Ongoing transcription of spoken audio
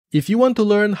If you want to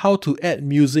learn how to add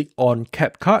music on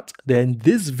CapCut, then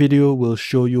this video will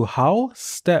show you how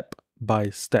step by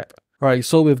step. Alright,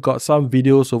 so we've got some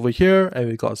videos over here and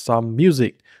we've got some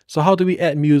music. So how do we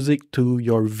add music to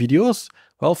your videos?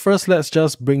 Well, first let's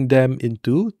just bring them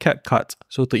into CapCut.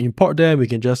 So to import them, we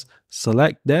can just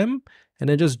select them and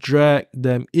then just drag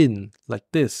them in like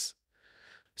this.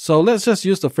 So let's just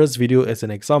use the first video as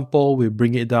an example. We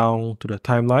bring it down to the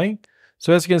timeline.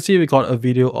 So as you can see, we got a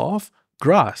video of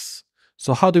grass.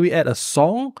 So how do we add a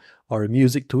song or a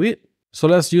music to it? So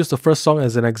let's use the first song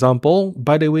as an example.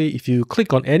 By the way, if you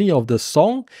click on any of the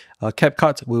song,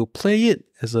 CapCut will play it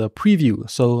as a preview.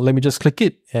 So let me just click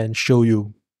it and show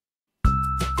you.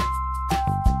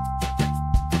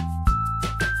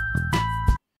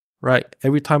 Right,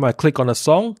 every time I click on a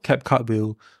song, CapCut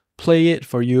will play it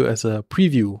for you as a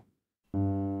preview.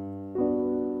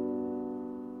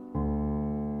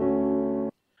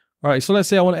 Alright, so let's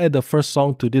say I want to add the first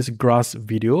song to this grass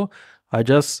video. I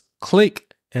just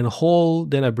click and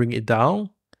hold, then I bring it down.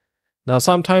 Now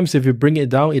sometimes if you bring it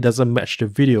down, it doesn't match the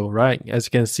video, right? As you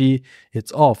can see,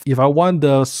 it's off. If I want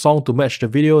the song to match the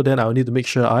video, then I'll need to make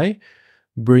sure I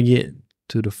bring it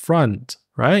to the front,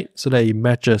 right? So that it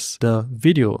matches the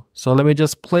video. So let me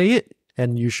just play it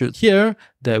and you should hear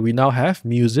that we now have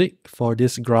music for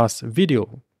this grass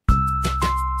video.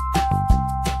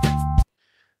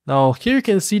 Now here you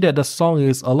can see that the song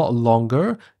is a lot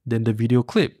longer than the video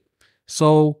clip.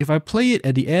 So if I play it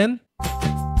at the end,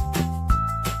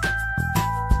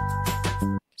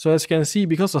 so as you can see,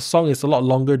 because the song is a lot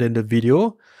longer than the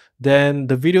video, then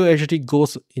the video actually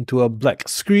goes into a black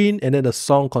screen and then the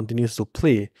song continues to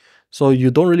play. So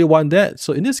you don't really want that.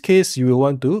 So in this case, you will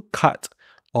want to cut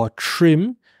or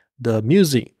trim the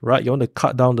music, right? You want to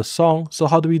cut down the song. So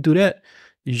how do we do that?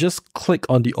 You just click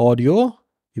on the audio.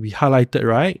 It'll be highlighted,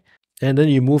 right? And then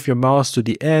you move your mouse to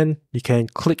the end. You can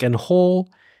click and hold,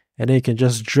 and then you can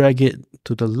just drag it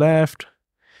to the left.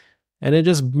 And then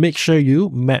just make sure you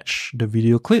match the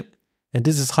video clip. And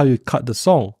this is how you cut the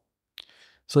song.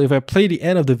 So if I play the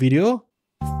end of the video,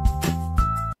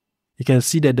 you can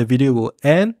see that the video will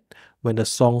end when the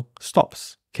song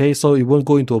stops. Okay, so it won't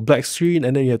go into a black screen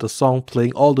and then you have the song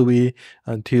playing all the way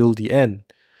until the end.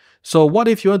 So what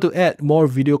if you want to add more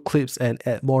video clips and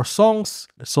add more songs?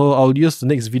 So I'll use the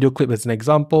next video clip as an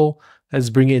example. Let's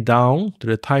bring it down to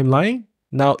the timeline.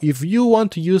 Now, if you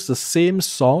want to use the same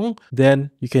song,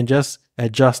 then you can just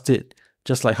adjust it,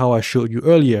 just like how I showed you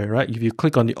earlier, right? If you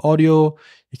click on the audio,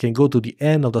 you can go to the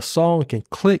end of the song, you can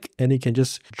click and you can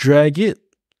just drag it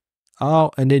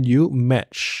out and then you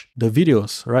match the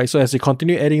videos, right? So as you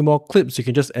continue adding more clips, you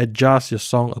can just adjust your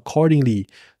song accordingly.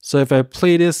 So if I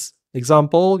play this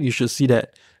example, you should see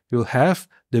that you'll have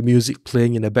the music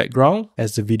playing in the background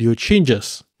as the video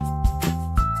changes.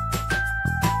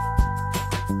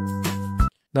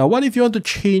 Now, what if you want to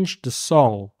change the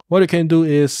song? What you can do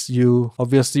is you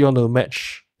obviously want to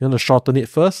match, you want to shorten it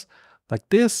first, like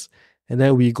this, and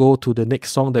then we go to the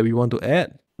next song that we want to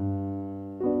add.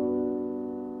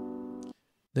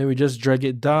 Then we just drag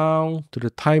it down to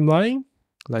the timeline,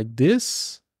 like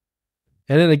this.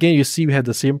 And then again, you see we have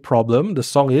the same problem. The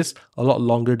song is a lot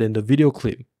longer than the video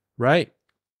clip, right?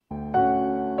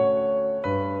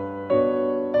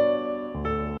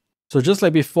 So just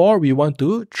like before, we want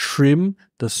to trim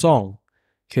the song.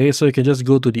 Okay, so you can just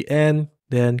go to the end,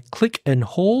 then click and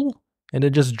hold, and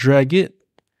then just drag it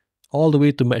all the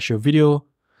way to match your video.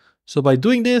 So by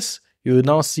doing this, you will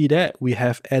now see that we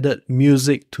have added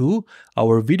music to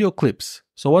our video clips.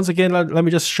 So once again, let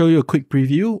me just show you a quick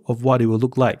preview of what it will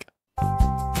look like.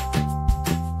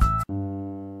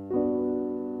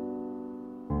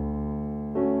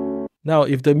 Now,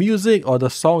 if the music or the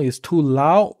song is too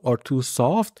loud or too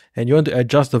soft and you want to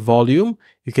adjust the volume,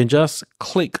 you can just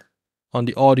click on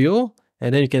the audio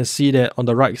and then you can see that on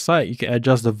the right side, you can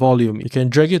adjust the volume. You can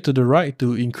drag it to the right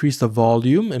to increase the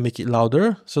volume and make it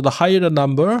louder. So the higher the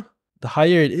number, the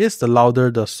higher it is, the louder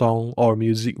the song or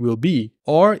music will be.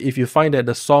 Or if you find that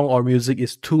the song or music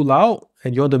is too loud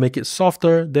and you want to make it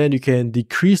softer, then you can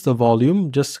decrease the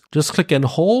volume. Just click and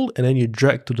hold and then you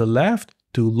drag to the left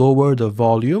to lower the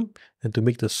volume and to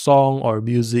make the song or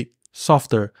music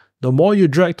softer. The more you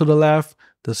drag to the left,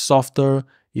 the softer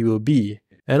it will be.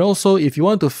 And also, if you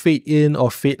want to fade in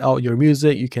or fade out your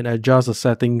music, you can adjust the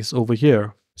settings over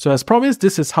here. So as promised,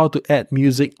 this is how to add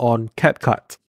music on CapCut.